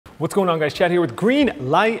What's going on, guys? Chad here with Green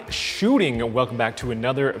Light Shooting, and welcome back to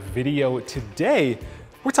another video. Today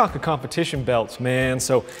we're talking competition belts, man.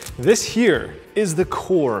 So this here is the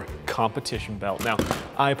Core competition belt. Now,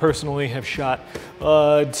 I personally have shot 2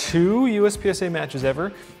 USPSA matches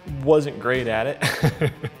ever. Wasn't great at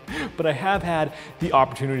it, but I have had the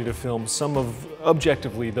opportunity to film some of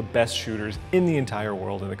objectively the best shooters in the entire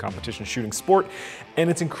world in the competition shooting sport, and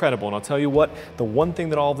it's incredible. And I'll tell you what, the one thing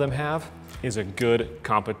that all of them have is a good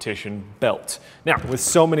competition belt. Now, with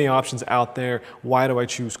so many options out there, why do I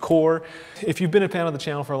choose Core? If you've been a fan of the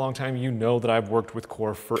channel for a long time, you know that I've worked with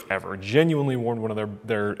Core forever. Genuinely worn one of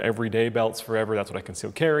their everyday belts forever. That's what I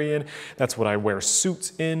conceal carry in. That's what I wear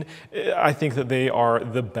suits in. I think that they are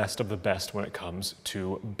the best of the best when it comes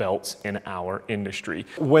to belts in our industry.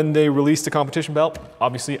 When they released a competition belt,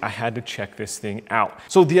 obviously I had to check this thing out.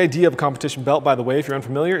 So the idea of a competition belt, by the way, if you're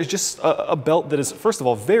unfamiliar, is just a belt that is, first of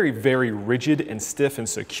all, very, very rigid and stiff and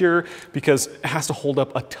secure, because it has to hold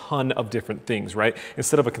up a ton of different things, right?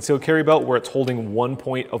 Instead of a concealed carry belt where it's holding one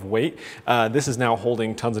point of weight, this is now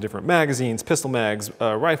holding tons of different magazines, pistol mags,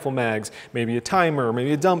 rifle mags, maybe a timer,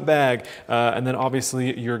 maybe a dump bag, and then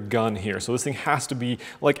obviously your gun here. So this thing has to be,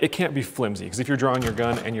 like, it can't be flimsy, because if you're drawing your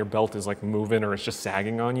gun and your belt is like moving or it's just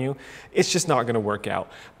sagging on you, it's just not gonna work out.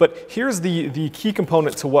 But here's the key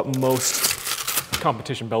component to what most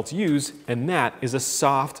competition belts use, and that is a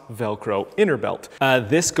soft Velcro inner belt.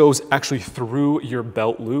 This goes actually through your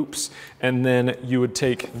belt loops, and then you would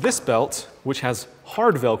take this belt, which has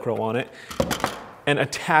hard Velcro on it, and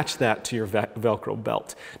attach that to your Velcro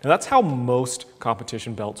belt. Now that's how most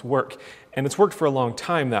competition belts work, and it's worked for a long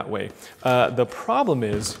time that way. The problem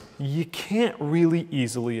is you can't really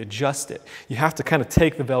easily adjust it. You have to kind of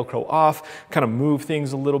take the Velcro off, kind of move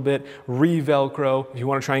things a little bit, re-Velcro. If you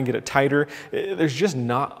want to try and get it tighter, there's just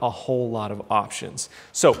not a whole lot of options.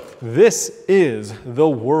 So this is the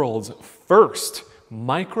world's first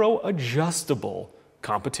micro-adjustable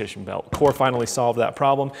competition belt. Core finally solved that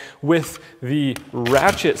problem with the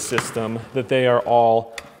ratchet system that they are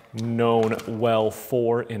all known well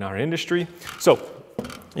for in our industry. So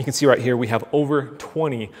you can see right here we have over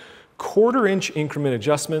 20 1/4-inch increment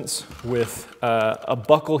adjustments with a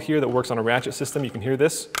buckle here that works on a ratchet system. You can hear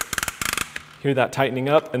this, hear that tightening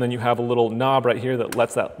up, and then you have a little knob right here that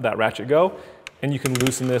lets that ratchet go. And you can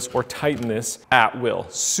loosen this or tighten this at will.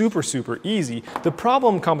 Super, super easy. The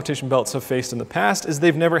problem competition belts have faced in the past is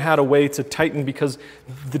they've never had a way to tighten because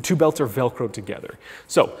the two belts are Velcroed together.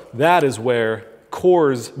 So that is where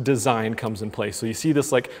Core's design comes in place. So you see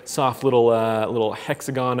this like soft little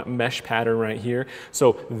hexagon mesh pattern right here.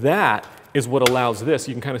 So that is what allows this.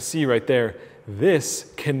 You can kind of see right there,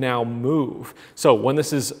 this can now move. So when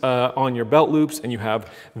this is on your belt loops and you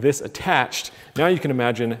have this attached, now you can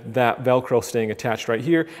imagine that Velcro staying attached right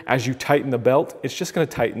here. As you tighten the belt, it's just gonna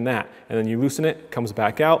tighten that. And then you loosen it, comes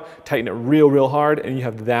back out, tighten it real, real hard, and you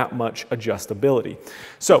have that much adjustability.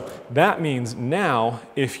 So that means now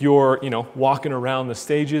if you're walking around the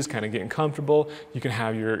stages, kind of getting comfortable, you can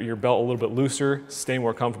have your belt a little bit looser, stay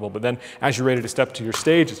more comfortable. But then as you're ready to step to your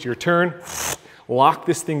stage, it's your turn. Lock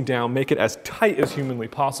this thing down, make it as tight as humanly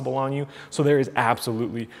possible on you, so there is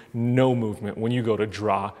absolutely no movement when you go to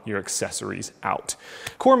draw your accessories out.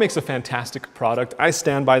 Core makes a fantastic product. I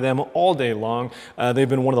stand by them all day long. They've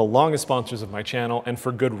been one of the longest sponsors of my channel, and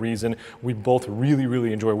for good reason. We both really,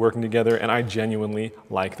 really enjoy working together, and I genuinely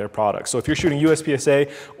like their products. So if you're shooting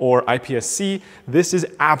USPSA or IPSC, this is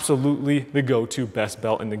absolutely the go-to best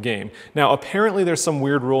belt in the game. Now, apparently there's some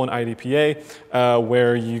weird rule in IDPA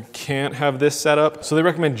where you can't have this set up. So they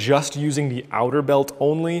recommend just using the outer belt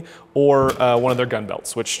only, or one of their gun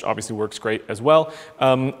belts, which obviously works great as well.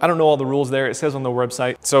 I don't know all the rules there. It says on the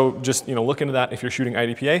website. So just look into that if you're shooting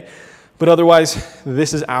IDPA. But otherwise,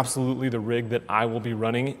 this is absolutely the rig that I will be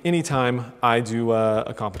running anytime I do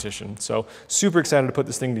a competition. So super excited to put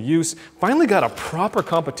this thing to use. Finally got a proper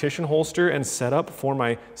competition holster and setup for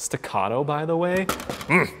my staccato, by the way.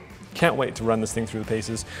 Can't wait to run this thing through the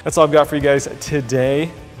paces. That's all I've got for you guys today.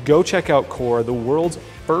 Go check out Core, the world's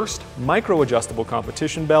first micro-adjustable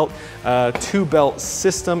competition belt. 2-belt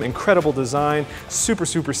system, incredible design, super,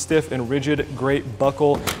 super stiff and rigid, great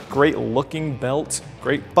buckle, great looking belt,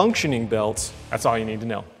 great functioning belt. That's all you need to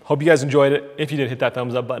know. Hope you guys enjoyed it. If you did, hit that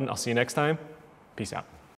thumbs up button. I'll see you next time. Peace out.